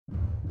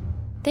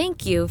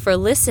Thank you for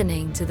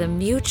listening to the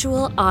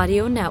Mutual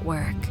Audio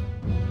Network.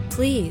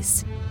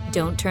 Please,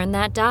 don't turn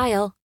that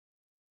dial.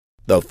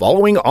 The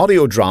following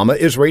audio drama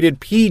is rated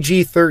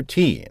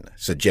PG-13,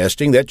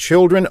 suggesting that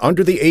children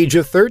under the age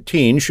of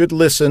 13 should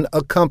listen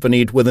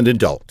accompanied with an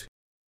adult.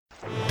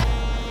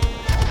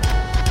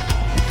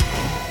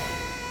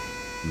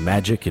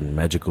 Magic and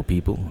magical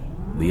people,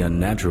 the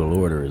unnatural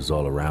order is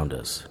all around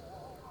us.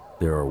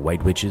 There are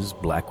white witches,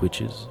 black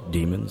witches,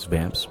 demons,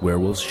 vamps,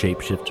 werewolves,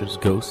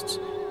 shapeshifters, ghosts.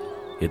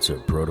 It's a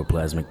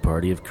protoplasmic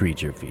party of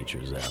creature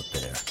features out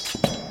there.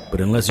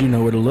 But unless you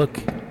know where to look,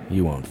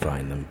 you won't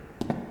find them.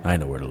 I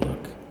know where to look.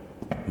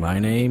 My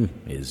name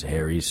is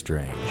Harry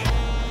Strange.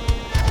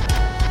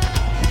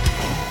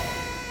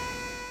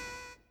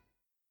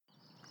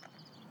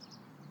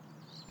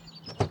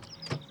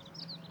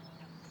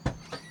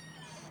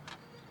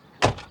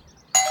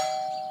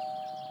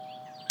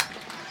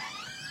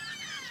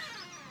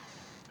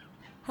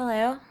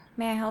 Hello,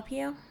 may I help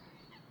you?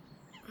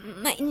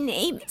 My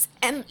name is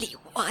Emily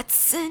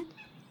Watson.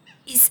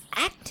 Is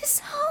Agnes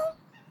home?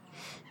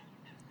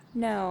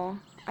 No,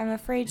 I'm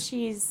afraid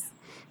she's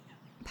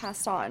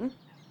passed on.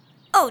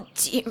 Oh,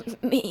 dear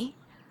me.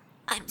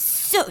 I'm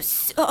so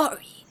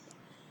sorry.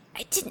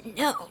 I didn't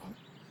know.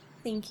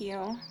 Thank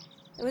you.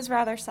 It was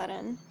rather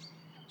sudden.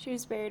 She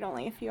was buried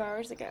only a few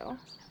hours ago.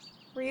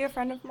 Were you a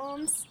friend of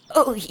Mom's?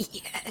 Oh,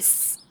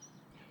 yes.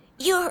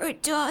 You're her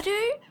daughter?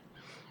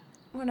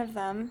 One of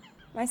them.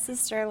 My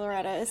sister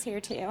Loretta is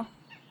here too.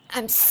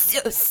 I'm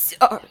so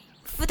sorry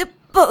for the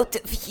both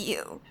of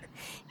you.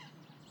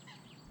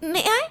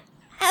 May I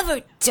have her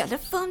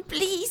telephone,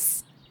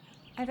 please?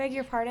 I beg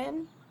your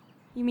pardon?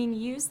 You mean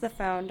use the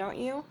phone, don't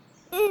you?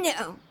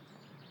 No,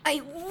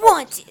 I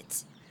want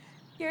it.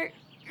 You're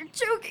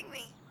joking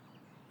me.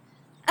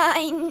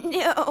 I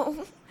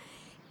know.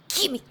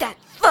 Give me that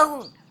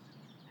phone.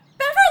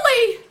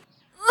 Beverly!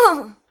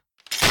 Oh.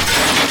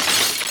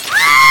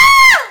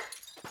 Ah!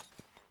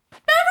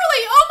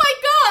 Beverly, oh my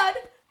God!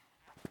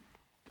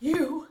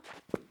 You!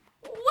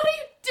 What are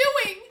you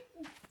doing?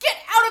 Get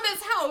out of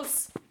this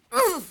house!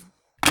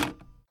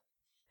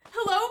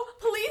 Hello?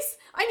 Police?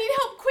 I need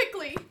help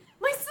quickly!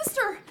 My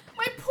sister!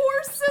 My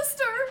poor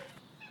sister!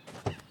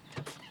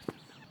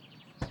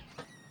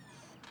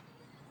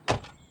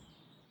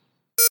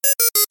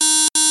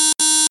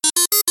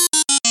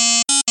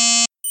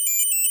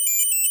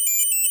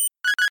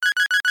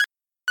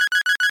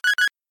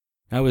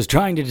 I was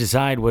trying to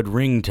decide what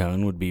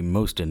ringtone would be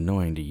most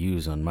annoying to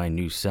use on my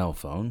new cell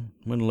phone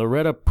when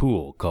Loretta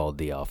Poole called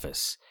the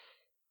office.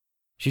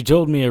 She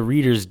told me a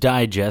Reader's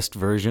Digest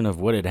version of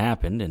what had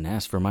happened and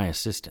asked for my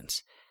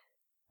assistance.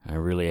 I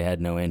really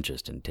had no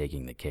interest in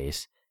taking the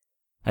case.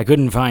 I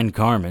couldn't find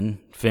Carmen,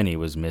 Finney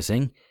was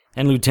missing,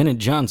 and Lieutenant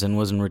Johnson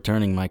wasn't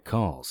returning my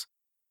calls.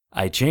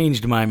 I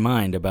changed my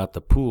mind about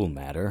the Poole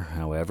matter,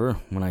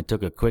 however, when I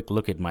took a quick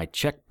look at my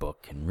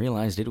checkbook and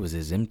realized it was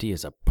as empty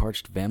as a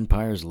parched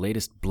vampire's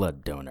latest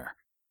blood donor.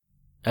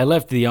 I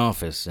left the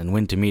office and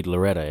went to meet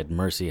Loretta at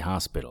Mercy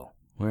Hospital,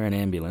 where an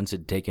ambulance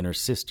had taken her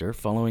sister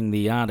following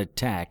the odd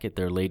attack at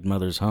their late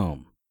mother's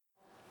home.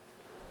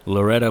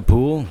 Loretta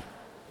Poole?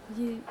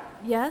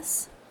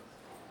 Yes?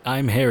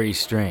 I'm Harry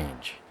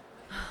Strange.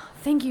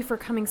 Thank you for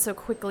coming so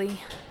quickly.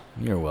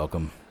 You're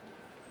welcome.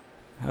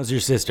 How's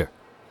your sister?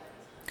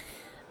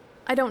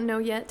 I don't know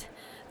yet.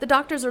 The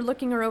doctors are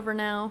looking her over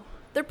now.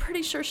 They're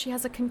pretty sure she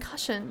has a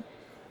concussion,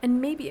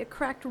 and maybe a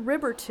cracked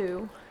rib or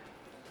two.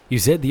 You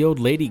said the old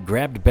lady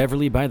grabbed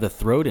Beverly by the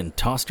throat and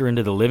tossed her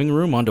into the living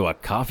room onto a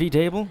coffee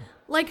table?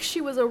 Like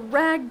she was a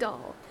rag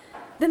doll.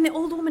 Then the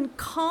old woman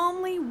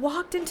calmly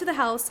walked into the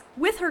house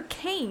with her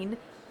cane,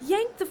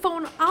 yanked the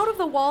phone out of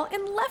the wall,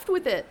 and left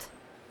with it.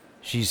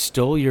 She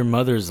stole your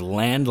mother's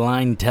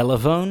landline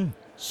telephone?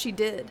 She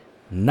did.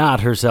 Not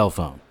her cell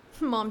phone.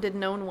 Mom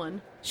didn't own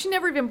one. She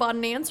never even bought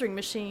an answering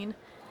machine.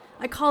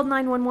 I called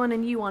 911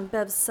 and you on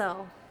Bev's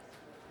cell.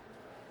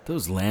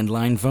 Those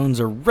landline phones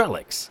are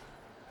relics.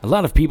 A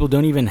lot of people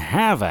don't even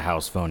have a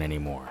house phone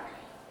anymore.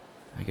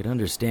 I could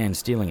understand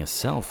stealing a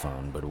cell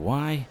phone, but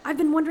why? I've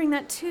been wondering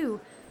that too,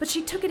 but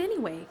she took it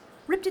anyway.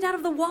 Ripped it out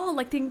of the wall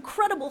like the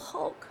Incredible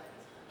Hulk.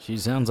 She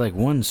sounds like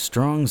one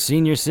strong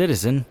senior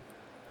citizen.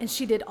 And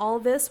she did all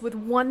this with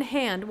one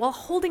hand while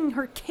holding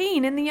her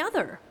cane in the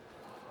other.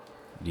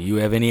 Do you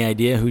have any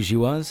idea who she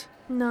was?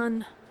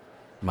 None.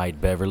 Might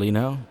Beverly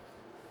know?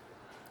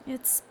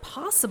 It's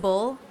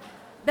possible.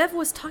 Bev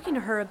was talking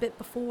to her a bit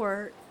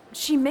before.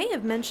 She may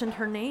have mentioned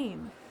her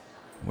name.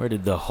 Where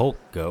did the Hulk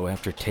go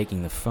after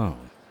taking the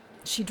phone?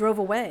 She drove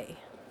away.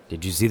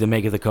 Did you see the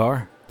make of the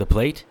car? The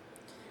plate?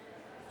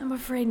 I'm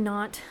afraid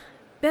not.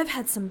 Bev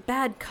had some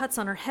bad cuts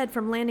on her head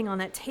from landing on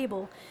that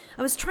table.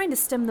 I was trying to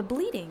stem the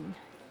bleeding.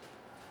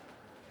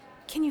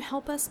 Can you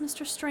help us,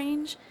 Mr.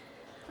 Strange?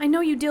 I know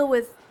you deal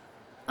with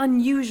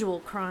unusual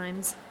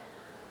crimes.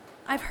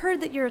 I've heard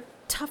that you're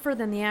tougher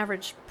than the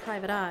average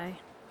private eye.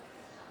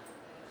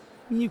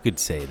 You could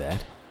say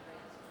that.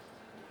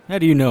 How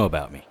do you know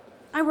about me?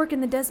 I work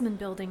in the Desmond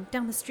building,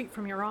 down the street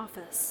from your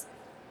office.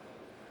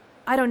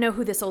 I don't know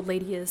who this old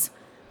lady is,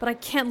 but I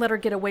can't let her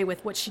get away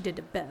with what she did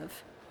to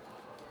Bev.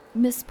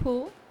 Miss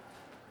Poole,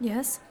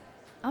 Yes?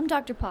 I'm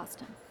Dr.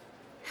 Poston.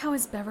 How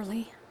is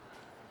Beverly?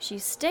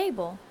 She's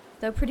stable,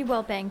 though pretty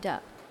well banged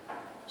up.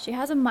 She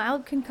has a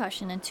mild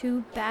concussion and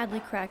 2 badly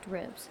cracked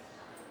ribs.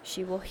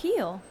 She will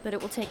heal, but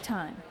it will take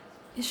time.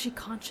 Is she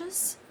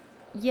conscious?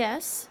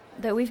 Yes,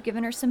 though we've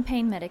given her some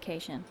pain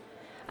medication.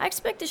 I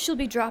expect that she'll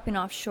be dropping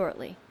off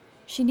shortly.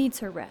 She needs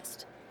her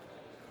rest.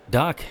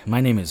 Doc,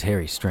 my name is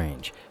Harry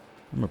Strange.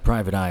 I'm a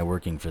private eye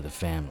working for the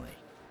family.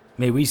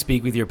 May we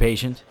speak with your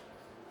patient?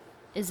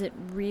 Is it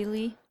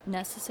really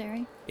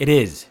necessary? It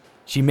is.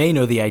 She may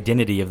know the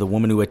identity of the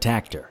woman who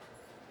attacked her.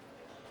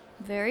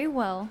 Very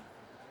well.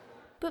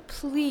 But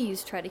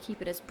please try to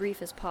keep it as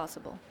brief as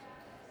possible.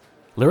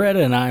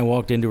 Loretta and I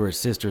walked into her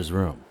sister's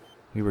room.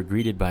 We were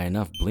greeted by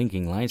enough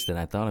blinking lights that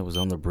I thought I was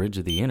on the bridge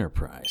of the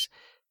Enterprise.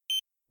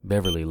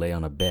 Beverly lay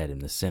on a bed in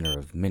the center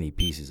of many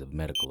pieces of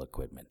medical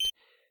equipment.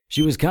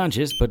 She was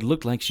conscious, but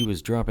looked like she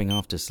was dropping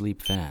off to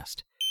sleep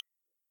fast.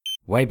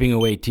 Wiping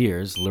away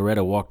tears,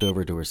 Loretta walked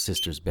over to her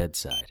sister's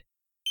bedside.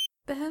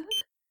 Bev?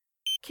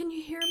 Can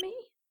you hear me?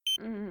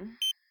 Mm.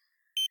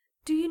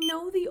 Do you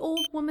know the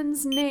old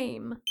woman's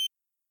name?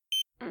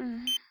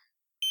 Mm.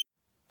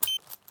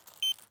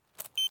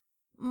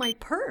 My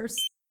purse?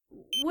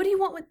 What do you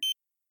want with...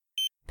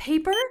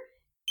 Paper?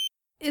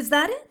 Is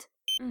that it?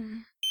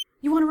 Mm.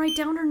 You want to write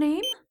down her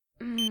name?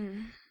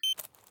 Mm.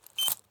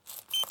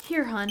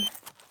 Here, hon.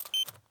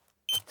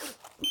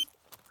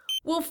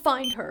 We'll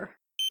find her.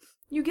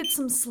 You get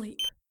some sleep.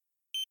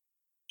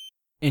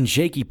 In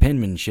shaky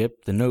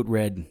penmanship, the note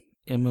read,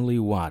 Emily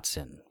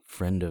Watson,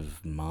 friend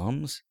of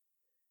Mom's?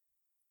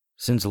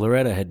 Since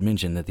Loretta had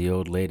mentioned that the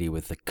old lady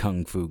with the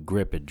kung fu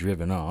grip had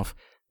driven off,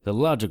 the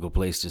logical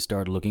place to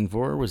start looking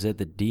for her was at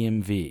the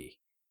DMV.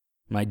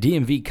 My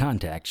DMV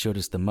contact showed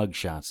us the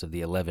mugshots of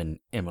the 11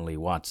 Emily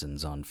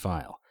Watsons on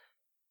file.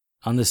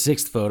 On the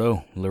 6th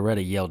photo,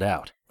 Loretta yelled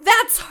out,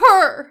 That's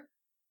her!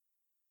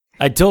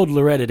 I told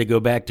Loretta to go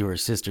back to her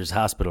sister's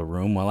hospital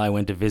room while I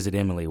went to visit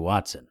Emily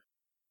Watson.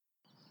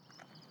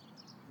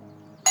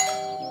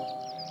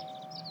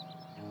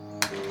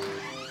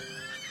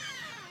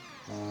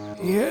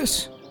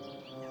 Yes?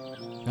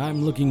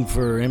 I'm looking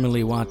for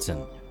Emily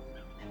Watson.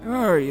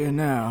 Are you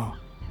now?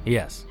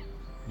 Yes.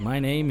 My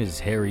name is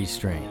Harry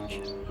Strange.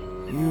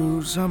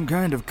 You some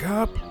kind of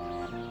cop?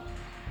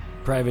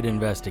 Private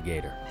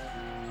investigator.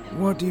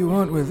 What do you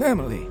want with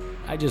Emily?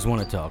 I just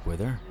want to talk with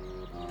her.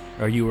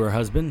 Are you her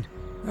husband?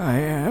 I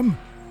am.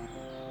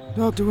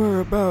 Talk to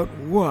her about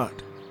what?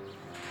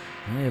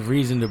 I have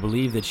reason to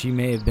believe that she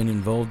may have been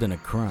involved in a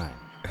crime.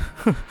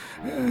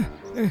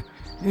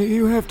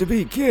 You have to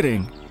be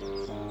kidding.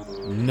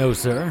 No,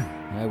 sir.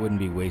 I wouldn't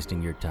be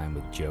wasting your time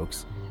with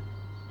jokes.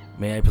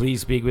 May I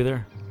please speak with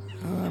her?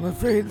 I'm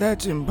afraid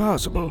that's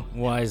impossible.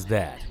 Why's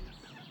that?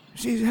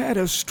 She's had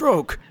a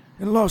stroke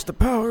and lost the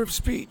power of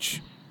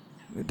speech.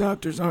 The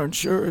doctors aren't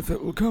sure if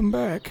it will come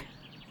back.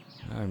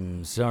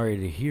 I'm sorry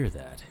to hear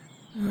that.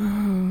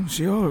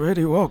 She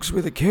already walks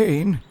with a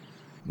cane.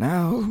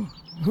 Now,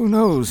 who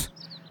knows?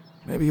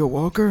 Maybe a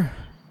walker?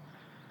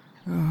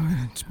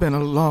 It's been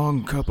a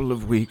long couple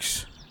of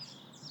weeks.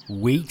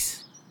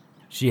 Weeks?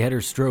 She had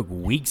her stroke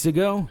weeks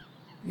ago?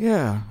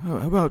 Yeah,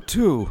 about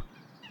 2.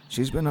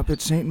 She's been up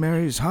at St.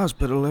 Mary's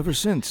Hospital ever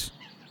since.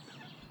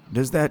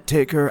 Does that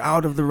take her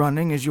out of the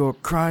running as your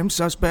crime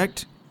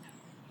suspect?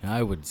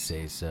 I would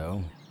say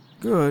so.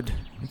 Good,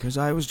 because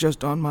I was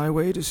just on my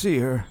way to see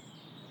her.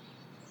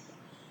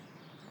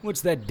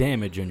 What's that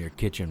damage on your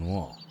kitchen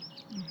wall?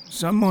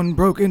 Someone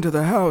broke into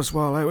the house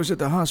while I was at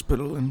the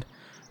hospital and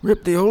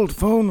ripped the old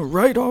phone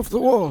right off the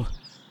wall.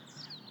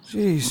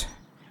 Jeez,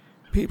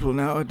 people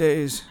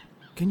nowadays.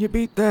 Can you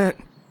beat that?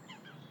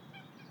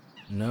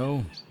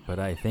 No, but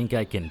I think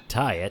I can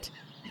tie it.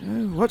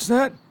 What's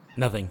that?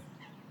 Nothing.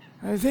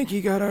 I think he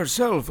got our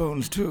cell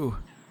phones, too.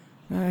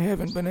 I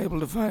haven't been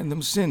able to find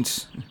them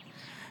since.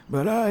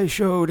 But I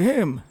showed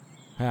him.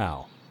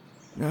 How?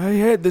 I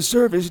had the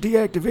service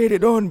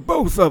deactivated on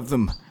both of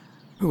them.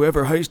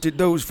 Whoever heisted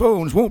those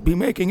phones won't be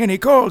making any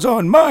calls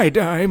on my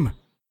dime.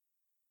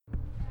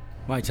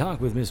 My talk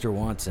with Mr.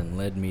 Watson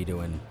led me to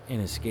an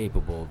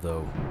inescapable,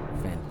 though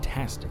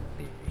fantastic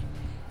theory.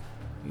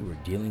 We were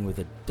dealing with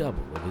a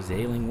double of his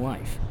ailing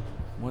wife,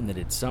 one that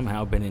had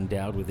somehow been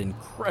endowed with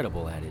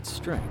incredible added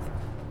strength,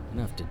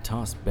 enough to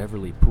toss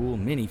Beverly Poole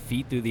many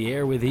feet through the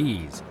air with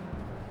ease.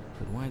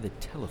 But why the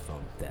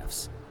telephone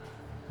thefts?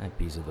 That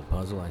piece of the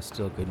puzzle I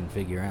still couldn't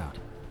figure out.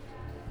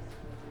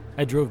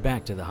 I drove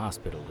back to the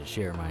hospital to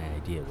share my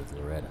idea with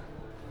Loretta.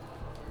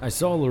 I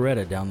saw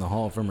Loretta down the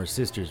hall from her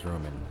sister's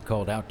room and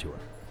called out to her.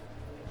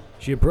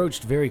 She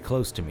approached very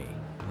close to me,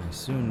 and I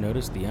soon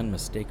noticed the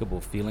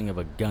unmistakable feeling of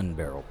a gun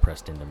barrel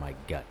pressed into my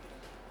gut.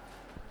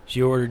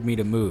 She ordered me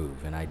to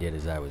move, and I did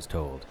as I was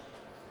told.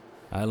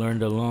 I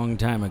learned a long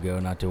time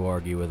ago not to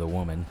argue with a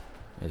woman,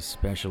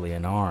 especially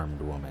an armed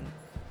woman.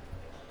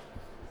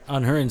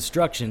 On her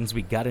instructions,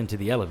 we got into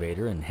the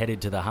elevator and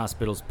headed to the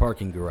hospital's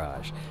parking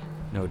garage,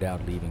 no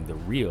doubt leaving the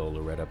real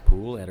Loretta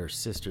Poole at her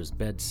sister's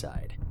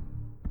bedside.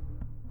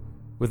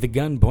 With the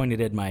gun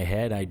pointed at my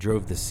head, I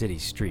drove the city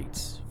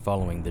streets,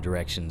 following the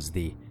directions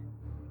the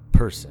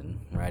person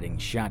riding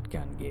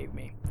shotgun gave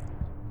me.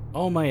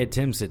 All my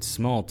attempts at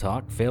small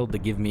talk failed to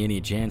give me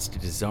any chance to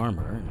disarm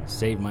her and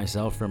save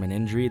myself from an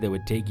injury that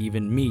would take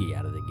even me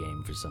out of the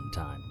game for some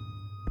time.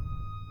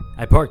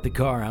 I parked the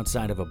car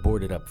outside of a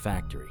boarded-up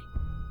factory.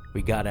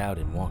 We got out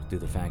and walked through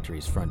the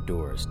factory's front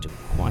doors to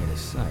quite a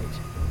sight.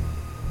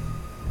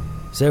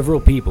 Several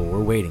people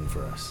were waiting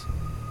for us,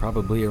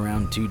 probably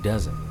around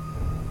 24.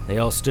 They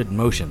all stood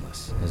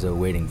motionless, as though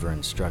waiting for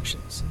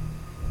instructions.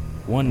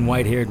 One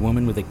white-haired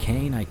woman with a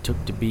cane I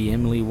took to be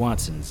Emily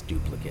Watson's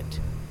duplicate.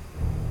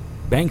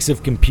 Banks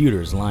of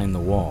computers lined the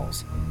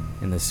walls.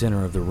 In the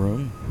center of the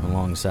room,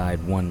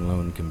 alongside one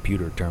lone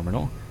computer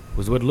terminal,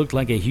 was what looked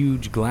like a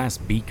huge glass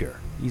beaker,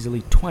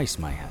 easily twice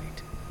my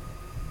height.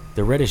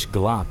 The reddish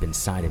glop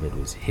inside of it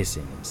was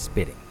hissing and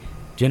spitting,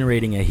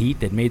 generating a heat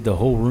that made the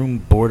whole room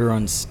border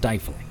on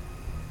stifling.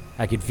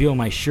 I could feel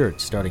my shirt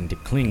starting to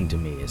cling to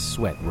me as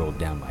sweat rolled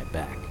down my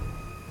back.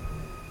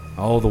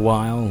 All the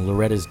while,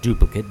 Loretta's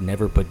duplicate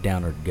never put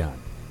down her gun.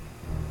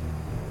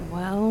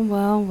 Well,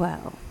 well,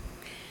 well.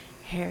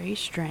 Harry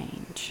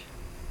Strange.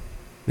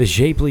 The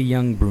shapely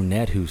young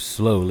brunette who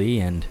slowly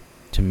and,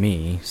 to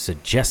me,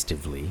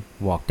 suggestively,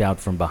 walked out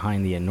from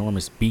behind the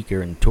enormous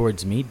beaker and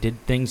towards me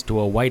did things to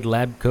a white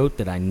lab coat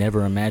that I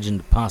never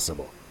imagined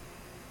possible.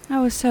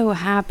 I was so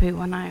happy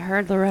when I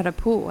heard Loretta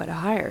Poole had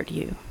hired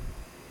you.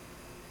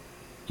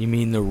 You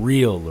mean the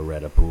real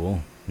Loretta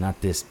Poole,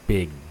 not this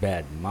big,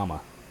 bad mama.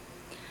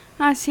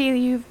 I see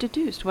you've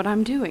deduced what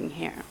I'm doing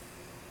here.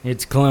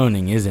 It's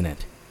cloning, isn't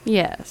it?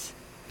 Yes.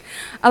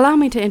 Allow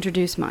me to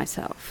introduce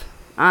myself.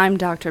 I'm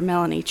Dr.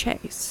 Melanie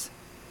Chase.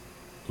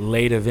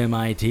 Late of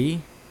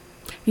MIT?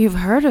 You've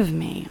heard of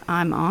me.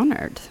 I'm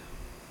honored.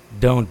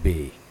 Don't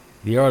be.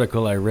 The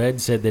article I read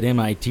said that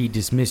MIT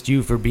dismissed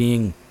you for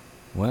being,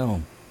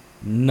 well,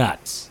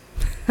 nuts.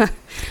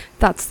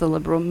 That's the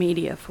liberal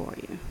media for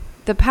you.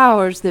 The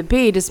powers that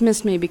be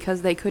dismissed me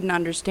because they couldn't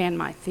understand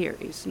my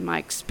theories and my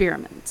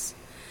experiments.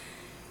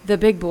 The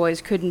big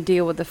boys couldn't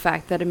deal with the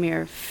fact that a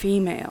mere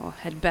female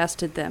had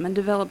bested them and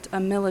developed a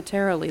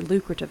militarily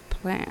lucrative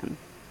plan.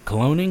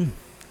 Cloning?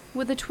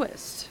 With a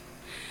twist.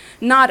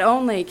 Not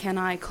only can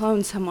I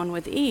clone someone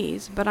with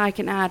ease, but I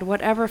can add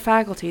whatever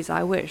faculties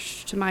I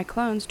wish to my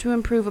clones to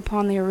improve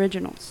upon the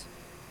originals.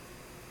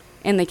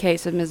 In the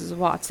case of Mrs.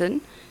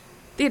 Watson,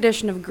 the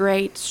addition of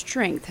great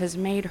strength has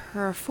made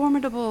her a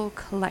formidable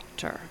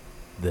collector.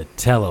 The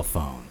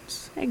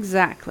telephones.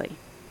 Exactly.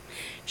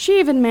 She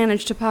even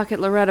managed to pocket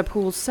Loretta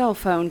Poole's cell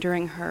phone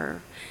during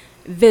her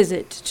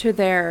visit to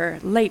their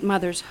late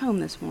mother's home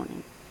this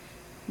morning.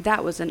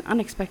 That was an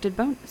unexpected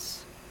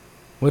bonus.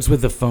 What's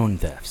with the phone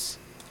thefts?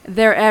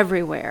 They're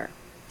everywhere.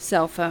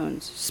 Cell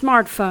phones,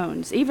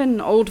 smartphones, even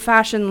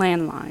old-fashioned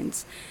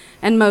landlines.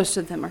 And most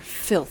of them are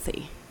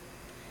filthy.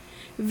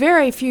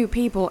 Very few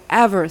people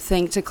ever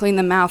think to clean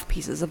the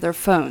mouthpieces of their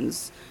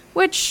phones,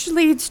 which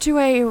leads to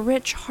a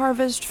rich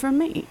harvest for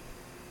me.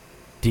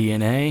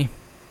 DNA?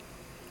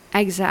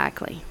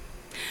 Exactly.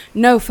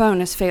 No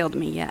phone has failed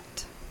me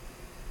yet.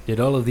 Did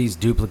all of these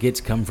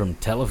duplicates come from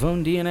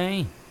telephone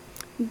DNA?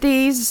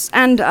 These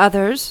and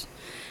others.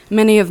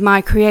 Many of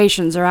my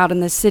creations are out in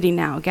the city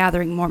now,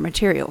 gathering more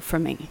material for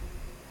me.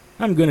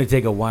 I'm going to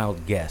take a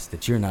wild guess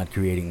that you're not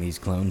creating these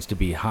clones to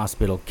be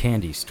hospital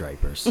candy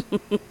stripers.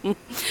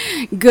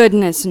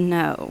 Goodness,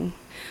 no.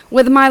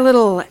 With my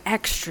little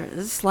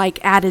extras,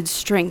 like added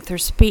strength or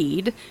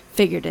speed,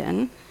 figured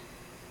in,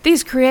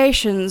 these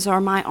creations are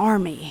my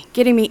army,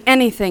 getting me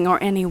anything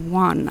or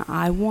anyone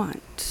I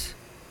want.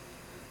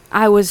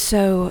 I was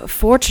so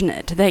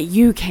fortunate that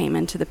you came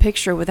into the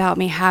picture without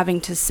me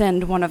having to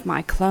send one of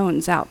my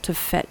clones out to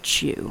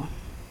fetch you.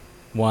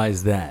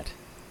 Why's that?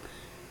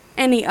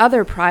 Any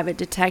other private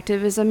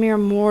detective is a mere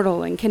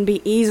mortal and can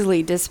be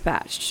easily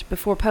dispatched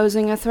before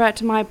posing a threat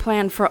to my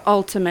plan for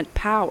ultimate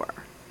power.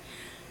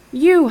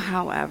 You,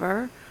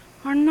 however,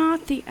 are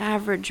not the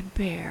average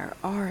bear,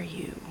 are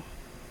you?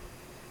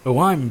 Oh,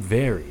 I'm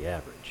very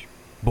average.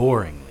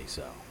 Boringly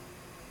so.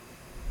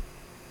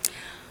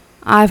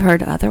 I've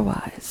heard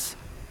otherwise.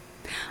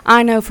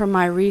 I know from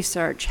my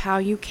research how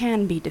you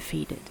can be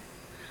defeated.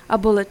 A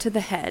bullet to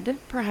the head,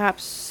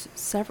 perhaps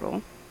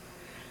several.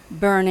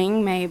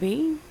 Burning,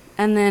 maybe,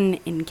 and then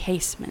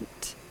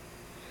encasement.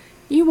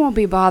 You won't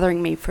be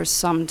bothering me for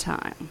some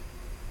time.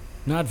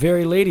 Not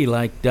very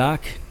ladylike,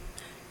 Doc.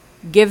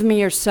 Give me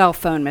your cell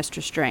phone,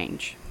 Mr.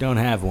 Strange. Don't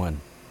have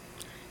one.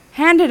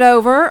 Hand it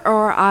over,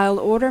 or I'll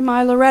order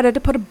my Loretta to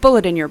put a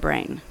bullet in your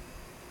brain.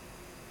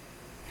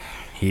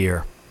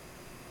 Here.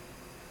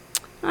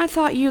 I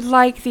thought you'd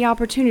like the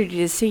opportunity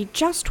to see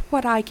just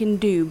what I can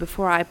do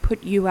before I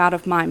put you out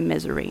of my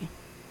misery.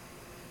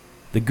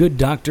 The good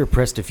doctor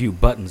pressed a few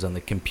buttons on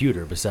the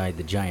computer beside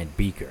the giant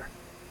beaker.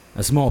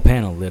 A small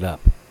panel lit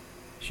up.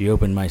 She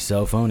opened my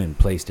cell phone and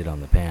placed it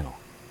on the panel.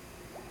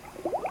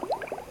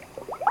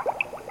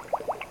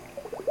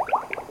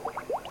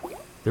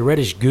 The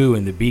reddish goo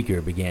in the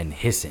beaker began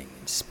hissing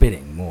and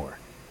spitting more.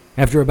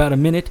 After about a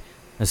minute,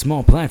 a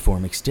small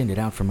platform extended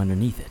out from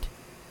underneath it.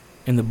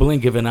 In the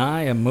blink of an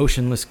eye, a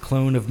motionless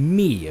clone of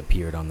me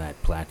appeared on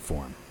that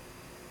platform.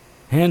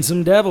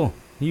 Handsome devil,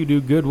 you do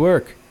good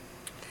work.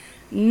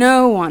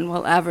 No one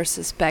will ever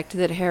suspect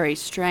that Harry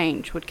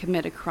Strange would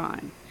commit a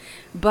crime.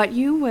 But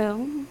you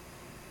will.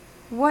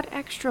 What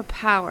extra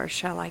power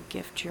shall I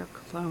gift your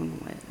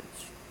clone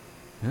with?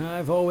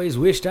 I've always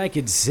wished I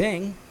could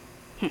sing.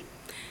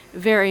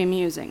 Very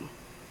amusing.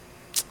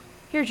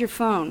 Here's your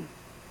phone.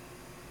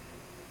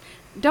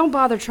 Don't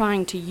bother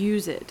trying to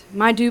use it.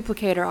 My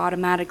duplicator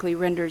automatically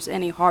renders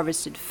any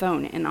harvested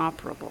phone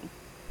inoperable.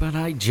 But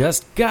I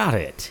just got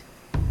it.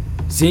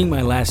 Seeing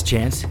my last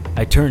chance,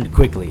 I turned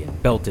quickly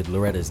and belted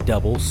Loretta's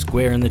double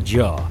square in the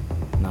jaw,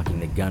 knocking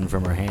the gun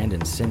from her hand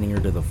and sending her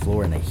to the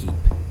floor in a heap.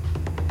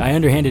 I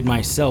underhanded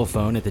my cell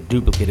phone at the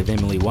duplicate of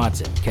Emily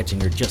Watson,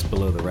 catching her just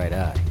below the right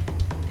eye.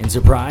 In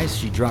surprise,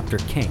 she dropped her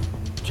cane,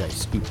 which I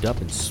scooped up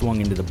and swung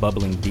into the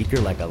bubbling beaker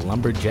like a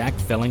lumberjack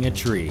felling a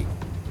tree.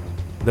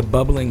 The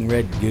bubbling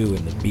red goo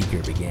in the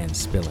beaker began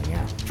spilling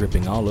out,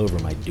 dripping all over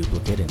my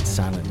duplicate and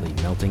silently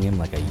melting him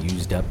like a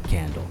used-up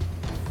candle.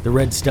 The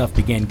red stuff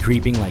began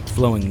creeping like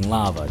flowing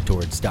lava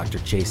towards Dr.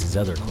 Chase's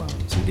other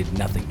clones, who did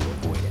nothing to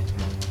avoid it.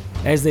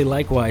 As they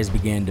likewise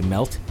began to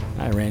melt,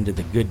 I ran to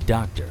the good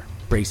doctor,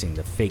 bracing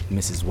the fake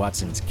Mrs.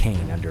 Watson's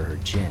cane under her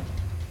chin.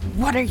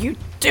 What are you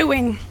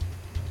doing?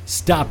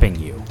 Stopping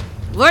you.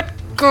 Let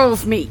go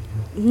of me.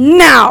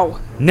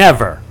 Now!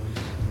 Never!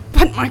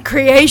 But my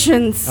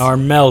creations are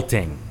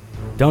melting.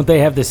 Don't they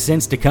have the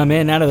sense to come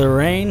in out of the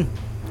rain?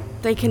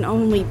 They can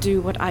only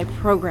do what I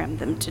programmed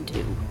them to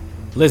do.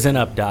 Listen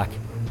up, Doc.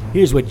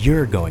 Here's what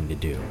you're going to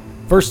do.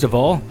 First of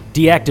all,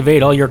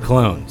 deactivate all your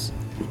clones.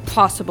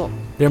 Impossible.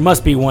 There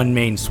must be one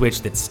main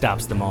switch that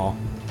stops them all.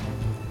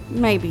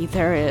 Maybe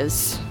there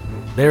is.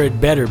 There had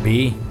better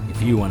be,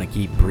 if you want to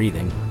keep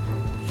breathing.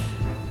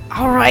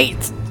 All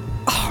right.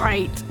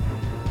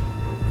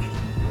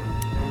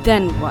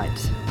 Then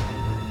what?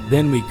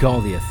 Then we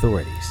call the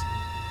authorities.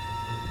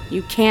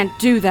 You can't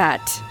do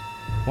that.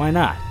 Why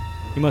not?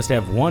 You must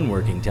have one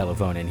working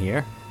telephone in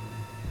here.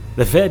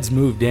 The feds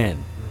moved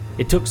in.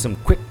 It took some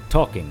quick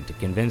talking to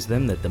convince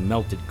them that the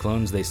melted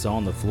clones they saw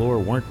on the floor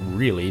weren't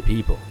really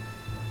people.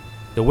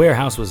 The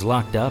warehouse was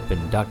locked up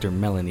and Dr.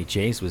 Melanie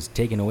Chase was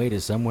taken away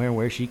to somewhere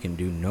where she can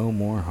do no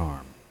more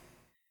harm.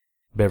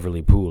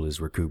 Beverly Poole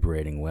is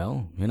recuperating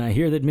well, and I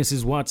hear that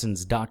Mrs.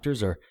 Watson's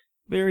doctors are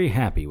very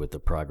happy with the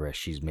progress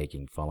she's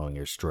making following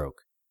her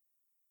stroke.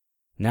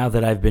 Now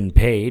that I've been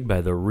paid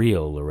by the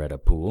real Loretta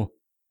Poole,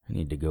 I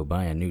need to go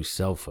buy a new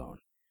cell phone.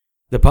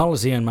 The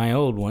policy on my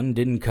old one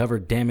didn't cover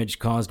damage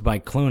caused by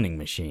cloning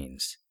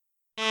machines.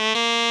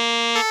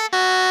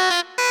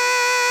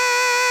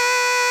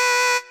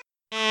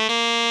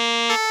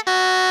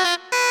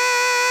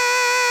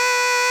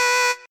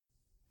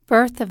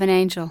 Birth of an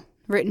Angel,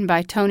 written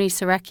by Tony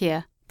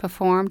Serecchia,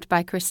 performed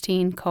by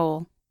Christine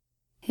Cole.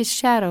 His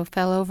shadow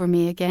fell over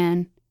me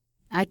again.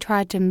 I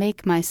tried to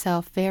make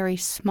myself very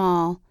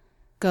small,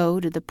 go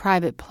to the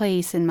private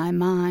place in my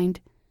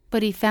mind,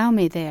 but he found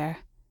me there,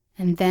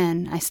 and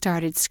then I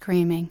started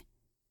screaming.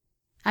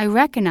 I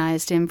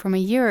recognized him from a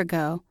year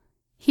ago.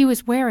 He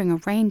was wearing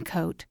a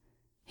raincoat.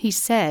 He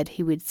said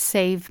he would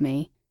save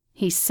me.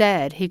 He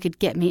said he could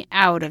get me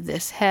out of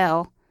this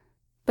hell.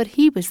 But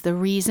he was the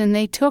reason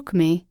they took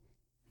me.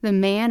 The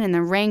man in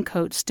the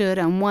raincoat stood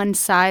on one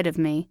side of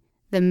me,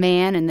 the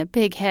man in the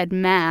pig-head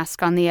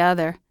mask on the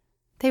other.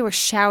 They were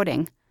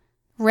shouting.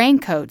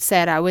 Raincoat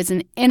said I was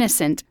an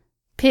innocent.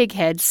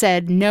 Pighead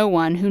said no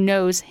one who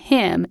knows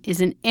him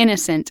is an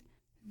innocent.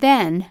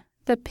 Then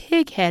the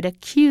Pighead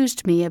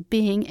accused me of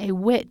being a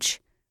witch.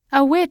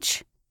 A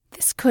witch!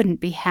 This couldn't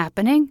be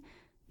happening.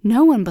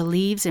 No one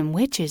believes in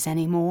witches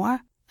anymore.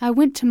 I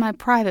went to my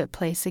private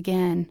place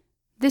again.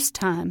 This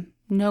time,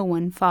 no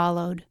one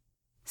followed.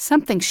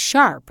 Something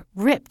sharp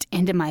ripped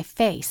into my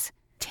face,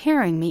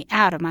 tearing me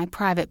out of my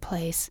private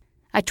place.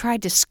 I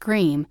tried to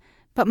scream,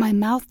 but my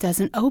mouth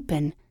doesn't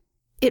open.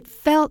 It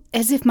felt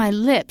as if my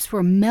lips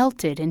were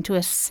melted into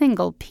a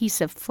single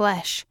piece of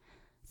flesh.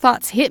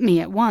 Thoughts hit me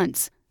at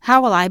once.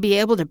 How will I be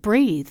able to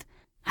breathe?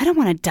 I don't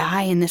want to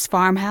die in this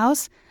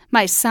farmhouse.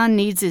 My son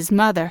needs his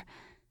mother.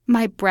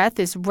 My breath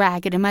is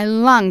ragged and my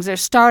lungs are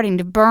starting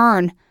to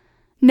burn.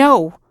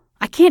 No,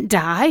 I can't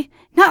die.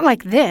 Not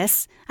like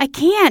this. I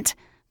can't.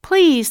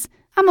 Please,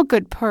 I'm a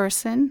good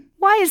person.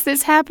 Why is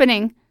this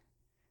happening?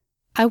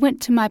 I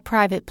went to my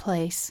private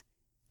place.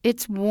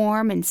 It's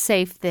warm and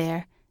safe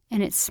there,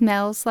 and it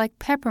smells like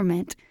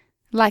peppermint,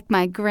 like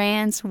my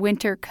Grand's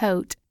winter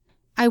coat.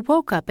 I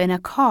woke up in a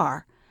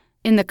car.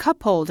 In the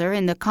cup holder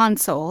in the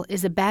console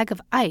is a bag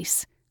of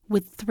ice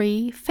with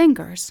 3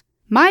 fingers.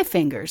 My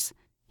fingers.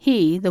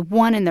 He, the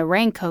one in the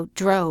raincoat,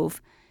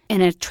 drove.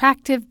 An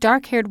attractive,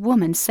 dark-haired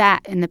woman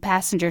sat in the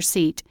passenger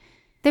seat.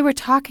 They were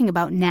talking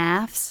about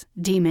NAFs,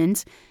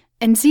 demons,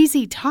 and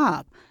ZZ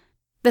Top.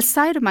 The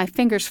sight of my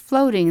fingers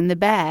floating in the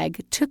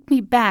bag took me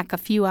back a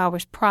few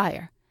hours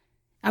prior.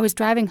 I was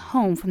driving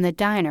home from the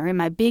diner in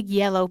my big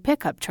yellow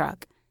pickup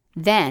truck.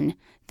 Then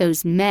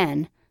those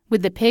men,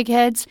 with the pig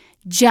heads,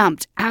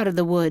 jumped out of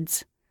the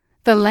woods.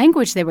 The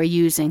language they were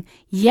using,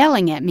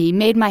 yelling at me,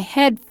 made my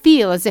head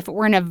feel as if it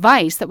were in a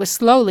vice that was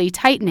slowly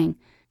tightening.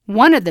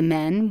 One of the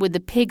men, with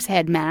the pig's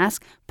head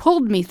mask,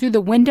 pulled me through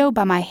the window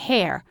by my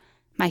hair,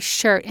 my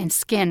shirt and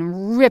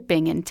skin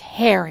ripping and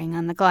tearing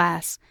on the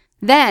glass.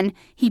 Then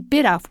he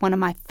bit off one of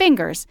my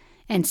fingers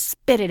and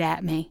spit it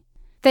at me.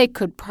 They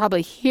could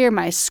probably hear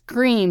my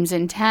screams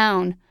in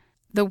town.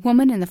 The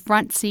woman in the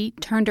front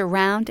seat turned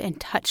around and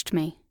touched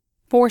me,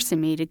 forcing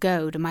me to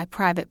go to my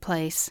private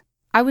place.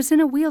 I was in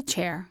a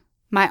wheelchair.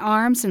 My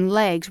arms and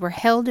legs were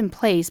held in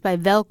place by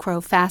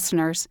Velcro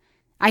fasteners.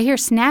 I hear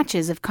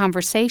snatches of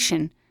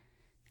conversation.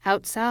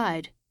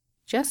 Outside.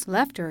 Just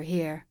left her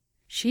here.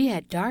 She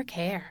had dark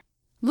hair.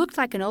 Looked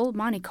like an old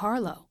Monte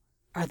Carlo.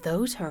 Are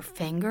those her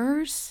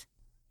fingers?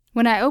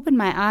 When I opened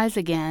my eyes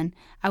again,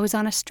 I was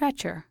on a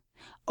stretcher.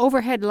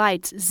 Overhead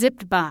lights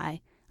zipped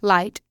by.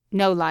 Light,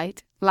 no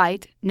light,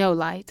 light, no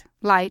light,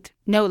 light,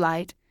 no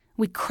light.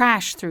 We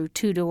crashed through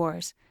 2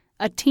 doors.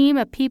 A team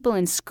of people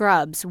in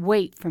scrubs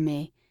wait for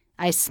me.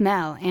 I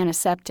smell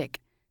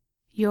antiseptic.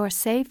 You're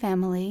safe,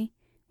 Emily.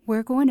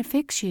 We're going to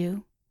fix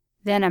you.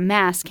 Then a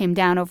mask came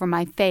down over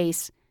my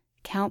face.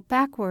 Count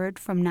backward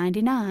from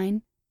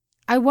 99.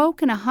 I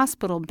woke in a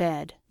hospital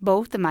bed.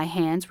 Both of my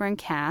hands were in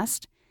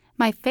cast.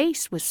 My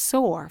face was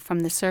sore from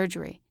the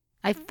surgery.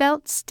 I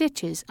felt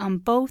stitches on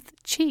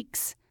both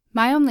cheeks.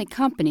 My only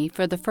company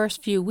for the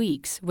first few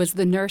weeks was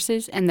the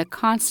nurses and the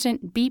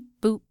constant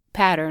beep-boop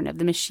pattern of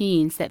the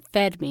machines that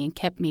fed me and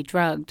kept me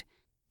drugged.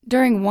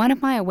 During one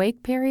of my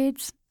awake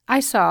periods,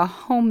 I saw a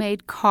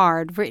homemade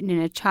card written in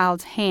a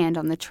child's hand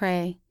on the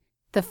tray.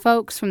 The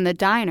folks from the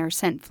diner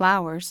sent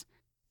flowers.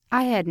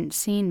 I hadn't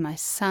seen my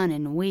son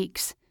in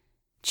weeks.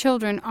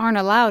 Children aren't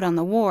allowed on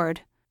the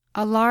ward.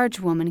 A large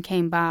woman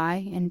came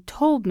by and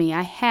told me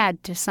I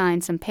had to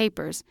sign some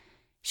papers.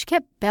 She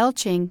kept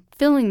belching,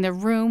 filling the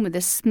room with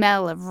the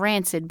smell of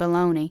rancid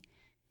bologna.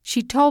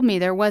 She told me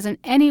there wasn't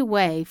any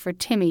way for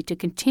Timmy to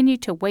continue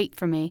to wait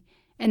for me,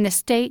 and the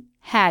state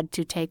had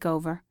to take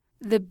over.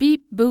 The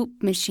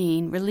beep-boop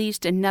machine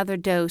released another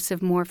dose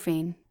of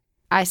morphine.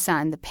 I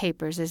signed the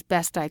papers as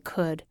best I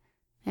could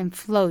and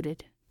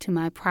floated to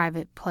my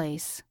private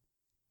place.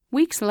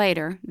 Weeks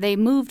later, they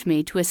moved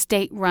me to a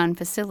state-run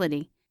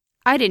facility.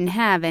 I didn't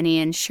have any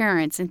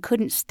insurance and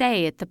couldn't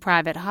stay at the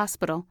private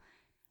hospital.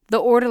 The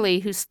orderly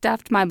who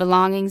stuffed my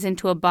belongings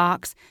into a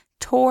box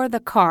tore the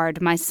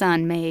card my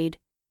son made.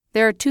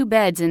 There are 2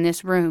 beds in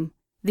this room.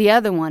 The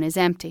other one is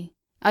empty.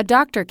 A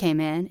doctor came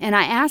in, and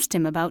I asked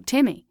him about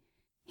Timmy.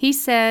 He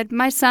said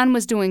my son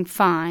was doing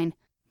fine,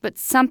 but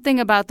something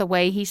about the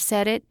way he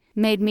said it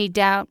made me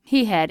doubt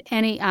he had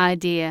any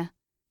idea.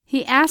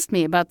 He asked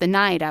me about the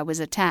night I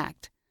was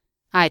attacked.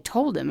 I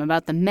told him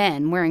about the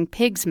men wearing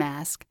pigs'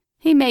 masks.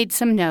 He made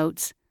some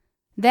notes.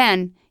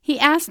 Then he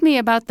asked me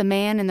about the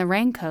man in the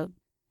raincoat.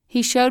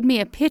 He showed me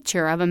a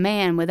picture of a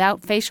man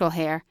without facial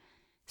hair.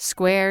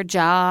 Square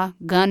jaw,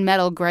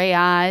 gunmetal gray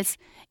eyes.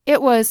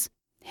 It was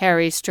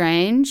Harry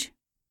Strange,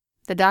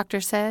 the doctor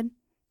said.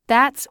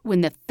 That's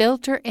when the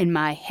filter in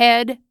my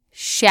head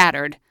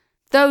shattered.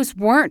 Those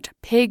weren't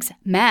pigs'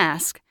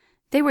 masks.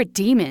 They were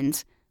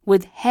demons,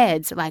 with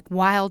heads like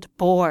wild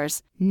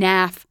boars,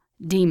 naff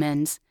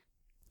demons.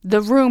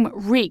 The room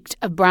reeked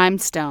of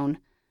brimstone.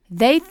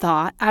 They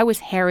thought I was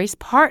Harry's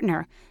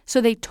partner, so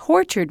they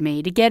tortured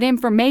me to get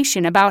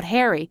information about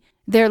Harry.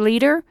 Their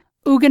leader,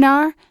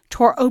 Uganar,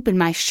 tore open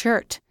my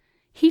shirt.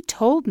 He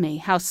told me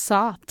how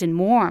soft and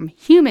warm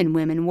human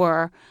women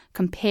were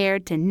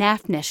compared to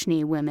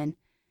Nafneshni women.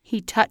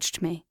 He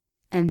touched me,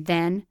 and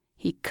then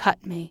he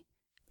cut me.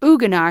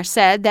 Uganar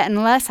said that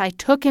unless I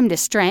took him to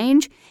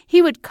Strange,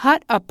 he would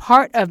cut a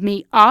part of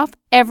me off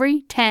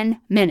every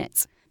 10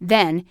 minutes.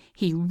 Then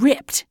he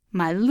ripped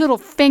my little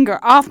finger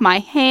off my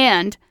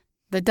hand.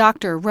 The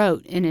doctor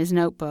wrote in his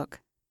notebook.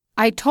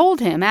 I told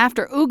him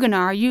after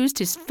Uganar used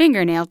his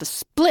fingernail to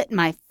split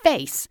my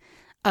face.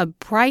 A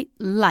bright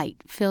light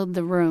filled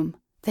the room.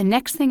 The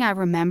next thing I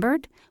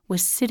remembered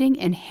was sitting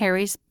in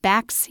Harry's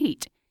back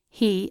seat.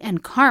 He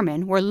and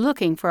Carmen were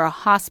looking for a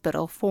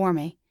hospital for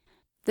me.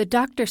 The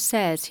doctor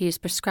says he is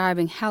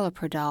prescribing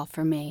Haloperidol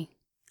for me.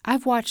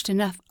 I've watched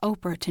enough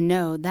Oprah to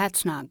know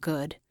that's not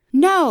good.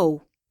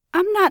 No,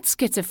 I'm not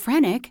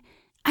schizophrenic.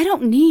 I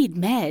don't need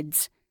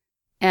meds.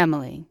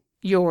 Emily,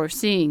 you're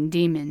seeing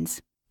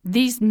demons.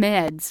 These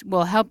meds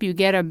will help you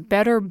get a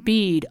better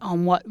bead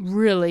on what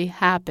really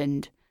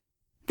happened.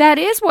 That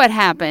is what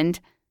happened.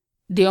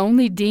 The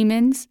only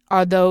demons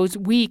are those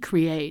we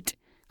create.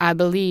 I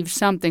believe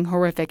something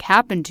horrific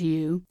happened to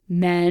you,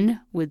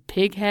 men with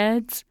pig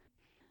heads.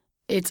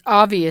 It's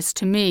obvious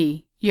to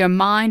me your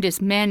mind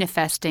is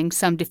manifesting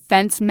some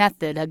defense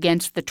method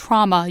against the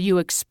trauma you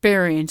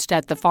experienced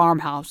at the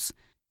farmhouse.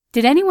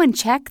 Did anyone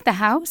check the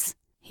house?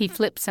 He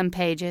flipped some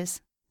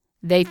pages.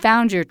 They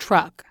found your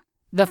truck.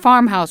 The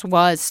farmhouse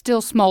was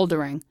still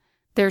smoldering.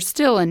 There's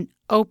still an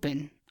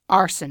open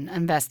arson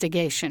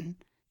investigation.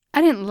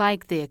 I didn't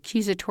like the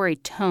accusatory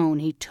tone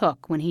he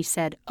took when he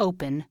said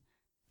open.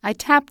 I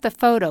tapped the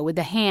photo with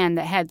the hand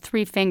that had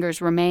 3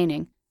 fingers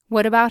remaining.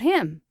 What about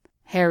him?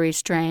 Harry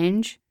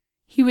Strange?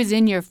 He was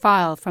in your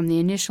file from the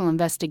initial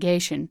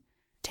investigation.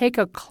 Take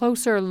a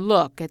closer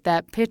look at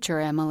that picture,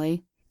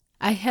 Emily.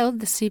 I held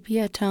the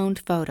sepia-toned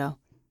photo.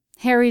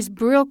 Harry's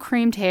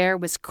brill-creamed hair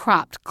was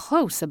cropped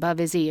close above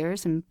his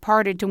ears and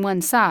parted to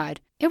one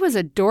side. It was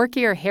a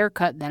dorkier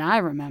haircut than I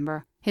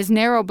remember. His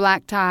narrow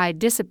black tie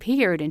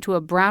disappeared into a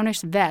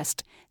brownish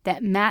vest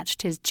that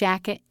matched his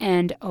jacket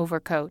and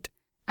overcoat.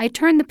 I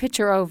turned the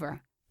picture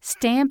over.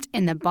 Stamped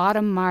in the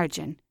bottom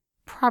margin,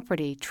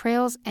 Property,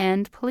 Trails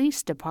End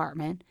Police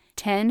Department,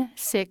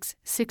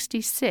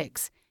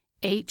 10666,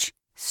 H.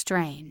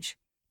 Strange.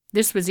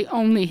 This was the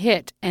only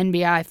hit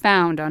NBI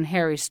found on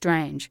Harry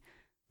Strange,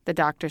 the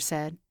doctor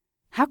said.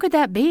 How could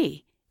that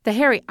be? The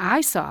Harry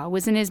I saw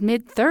was in his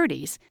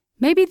mid-30s.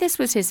 Maybe this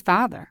was his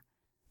father.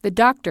 The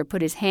doctor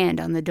put his hand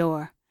on the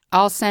door.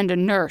 I'll send a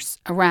nurse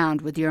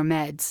around with your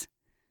meds.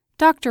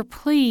 Doctor,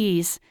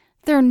 please.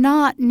 They're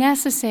not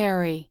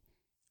necessary.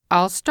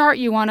 I'll start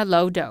you on a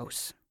low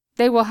dose.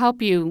 They will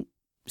help you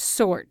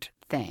sort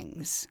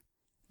things.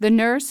 The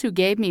nurse who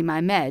gave me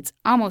my meds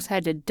almost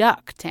had to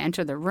duck to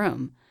enter the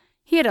room.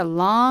 He had a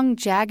long,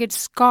 jagged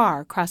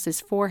scar across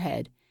his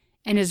forehead,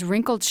 and his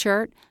wrinkled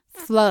shirt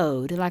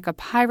flowed like a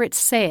pirate's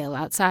sail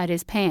outside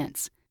his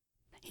pants.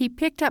 He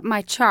picked up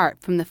my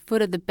chart from the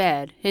foot of the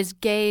bed, his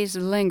gaze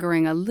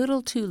lingering a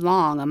little too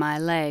long on my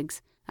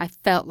legs. I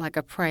felt like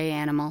a prey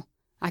animal.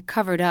 I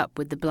covered up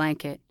with the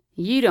blanket.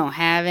 You don't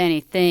have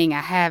anything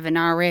I haven't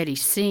already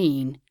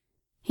seen.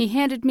 He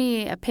handed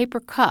me a paper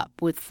cup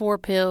with 4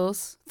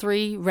 pills,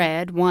 3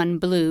 red, 1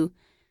 blue.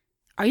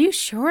 Are you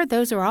sure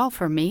those are all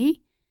for me?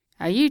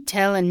 Are you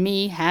telling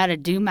me how to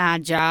do my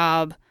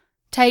job?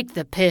 Take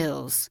the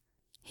pills.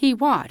 He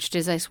watched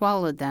as I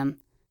swallowed them.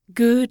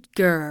 Good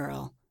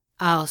girl.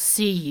 I'll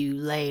see you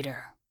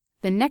later.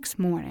 The next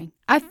morning,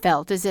 I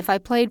felt as if I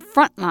played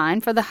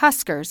frontline for the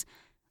Huskers.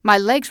 My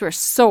legs were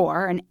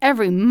sore and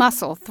every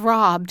muscle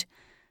throbbed.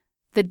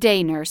 The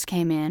day nurse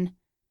came in.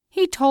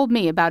 He told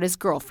me about his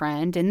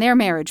girlfriend and their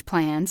marriage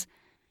plans.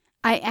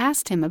 I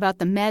asked him about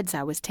the meds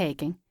I was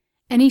taking,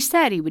 and he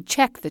said he would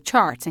check the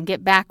charts and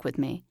get back with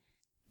me.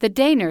 The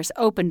day nurse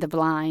opened the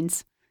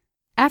blinds.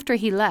 After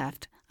he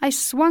left, I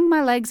swung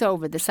my legs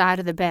over the side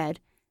of the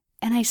bed,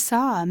 and I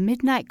saw a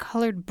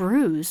midnight-colored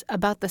bruise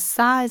about the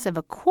size of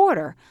a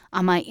quarter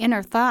on my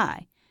inner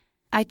thigh.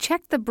 I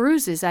checked the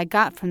bruises I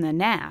got from the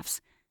naffs.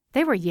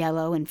 They were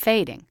yellow and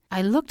fading.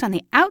 I looked on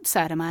the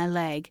outside of my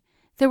leg.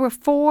 There were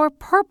 4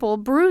 purple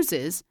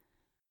bruises.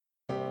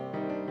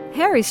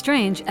 Harry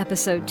Strange,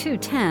 Episode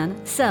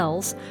 210,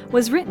 Cells,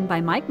 was written by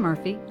Mike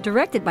Murphy,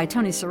 directed by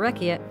Tony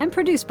Serecchia, and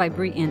produced by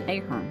Bree-Ann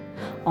Ahern.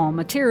 All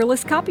material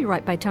is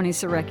copyright by Tony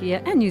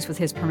Serecchia and used with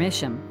his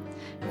permission.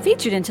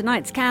 Featured in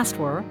tonight's cast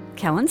were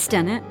Kellen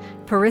Stennett,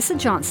 Parissa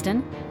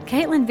Johnston,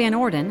 Caitlin Van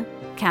Orden,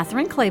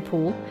 Catherine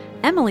Claypool,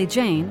 Emily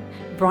Jane,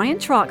 Brian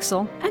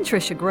Troxell, and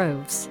Tricia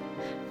Groves.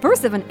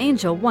 Birth of an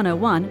Angel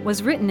 101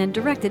 was written and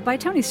directed by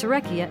Tony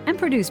Serecchia and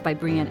produced by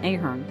Bree-Ann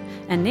Ahern,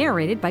 and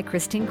narrated by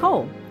Christine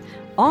Cole.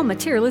 All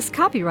material is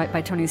copyright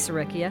by Tony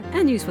Serecchia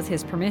and used with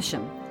his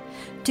permission.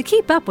 To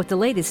keep up with the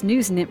latest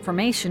news and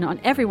information on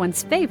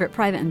everyone's favorite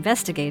private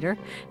investigator,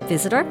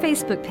 visit our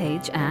Facebook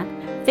page at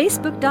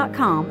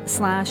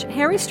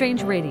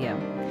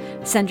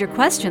facebook.com/HarryStrangeRadio. Send your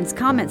questions,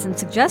 comments, and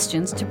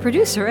suggestions to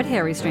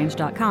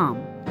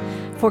producer@harrystrange.com.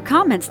 For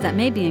comments that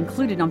may be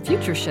included on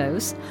future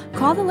shows,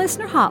 call the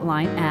listener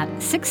hotline at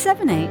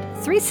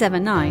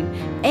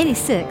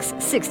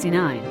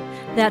 678-379-8669.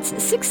 That's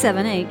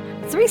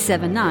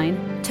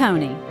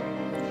 678-379-TONY.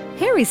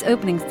 Harry's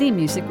opening theme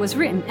music was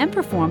written and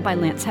performed by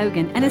Lance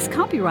Hogan and is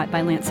copyright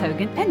by Lance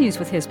Hogan and used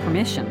with his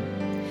permission.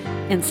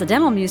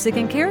 Incidental music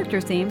and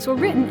character themes were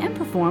written and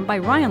performed by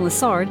Ryan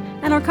Lessard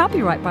and are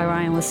copyright by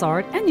Ryan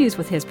Lessard and used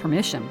with his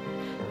permission.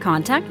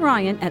 Contact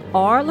Ryan at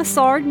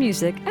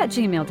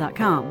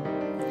rlessardmusic@gmail.com.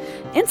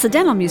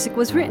 Incidental music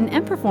was written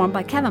and performed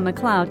by Kevin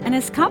MacLeod and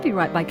is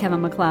copyright by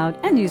Kevin MacLeod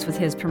and used with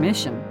his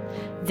permission.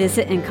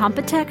 Visit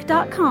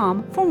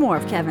Incompetech.com for more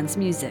of Kevin's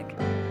music.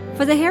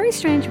 For the Harry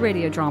Strange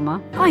radio drama,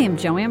 I am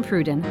Joanne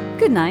Pruden.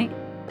 Good night.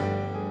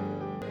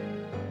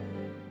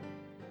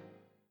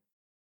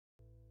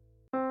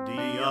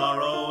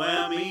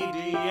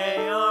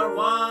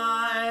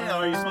 D-R-O-M-E-D-A-R-Y.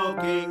 Are you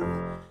smoking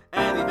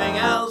anything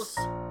else?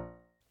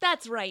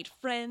 That's right,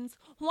 friends.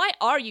 Why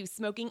are you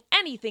smoking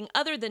anything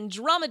other than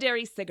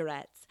dromedary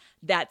cigarettes?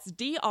 That's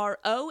D-R-O-M-E-D-A-R-Y,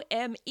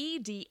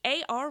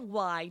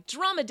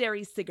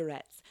 dromedary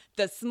cigarettes.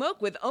 The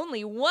smoke with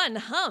only one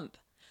hump.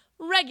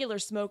 Regular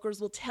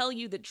smokers will tell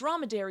you that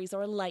dromedaries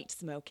are light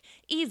smoke,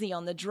 easy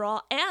on the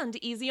draw and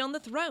easy on the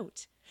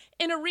throat.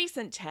 In a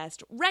recent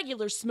test,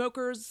 regular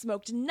smokers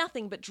smoked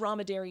nothing but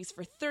dromedaries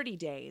for 30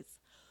 days.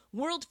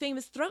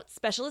 World-famous throat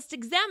specialists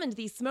examined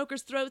these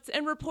smokers' throats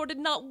and reported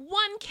not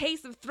one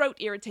case of throat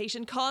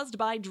irritation caused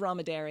by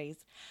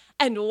dromedaries.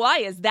 And why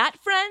is that,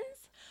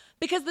 friends?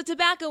 Because the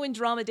tobacco in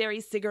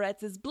dromedary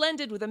cigarettes is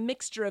blended with a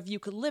mixture of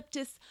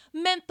eucalyptus,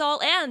 menthol,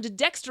 and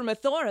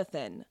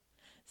dextromethorphan.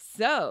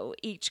 So,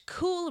 each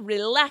cool,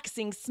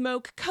 relaxing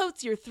smoke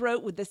coats your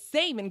throat with the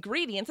same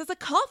ingredients as a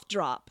cough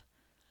drop.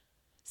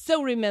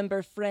 So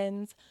remember,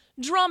 friends,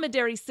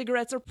 dromedary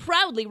cigarettes are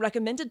proudly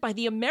recommended by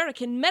the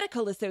American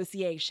Medical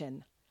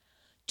Association.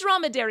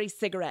 Dromedary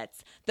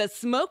cigarettes, the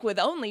smoke with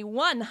only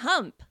one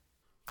hump.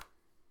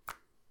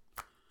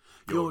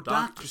 Your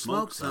doctor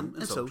smokes them,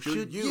 and so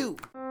should you.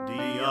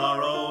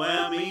 D-R-O-M-E-D-A-R-Y.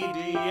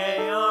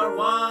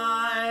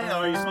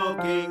 Are you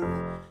smoking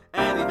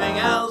anything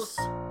else?